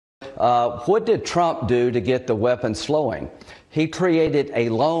What did Trump do to get the weapons flowing? He created a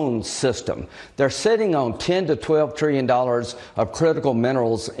loan system. They're sitting on $10 to $12 trillion of critical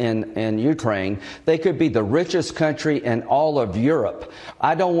minerals in Ukraine. They could be the richest country in all of Europe.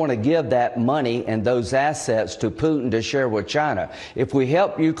 I don't want to give that money and those assets to Putin to share with China. If we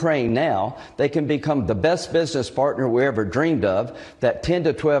help Ukraine now, they can become the best business partner we ever dreamed of. That $10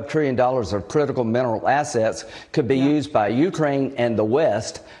 to $12 trillion of critical mineral assets could be used by Ukraine and the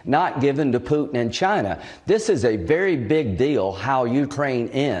West, not given to Putin and China. This is a very big deal. How Ukraine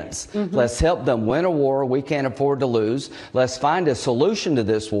ends. Let's help them win a war we can't afford to lose. Let's find a solution to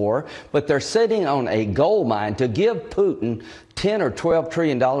this war. But they're sitting on a gold mine. To give Putin $10 or $12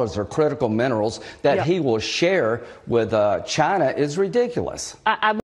 trillion of critical minerals that he will share with China is ridiculous.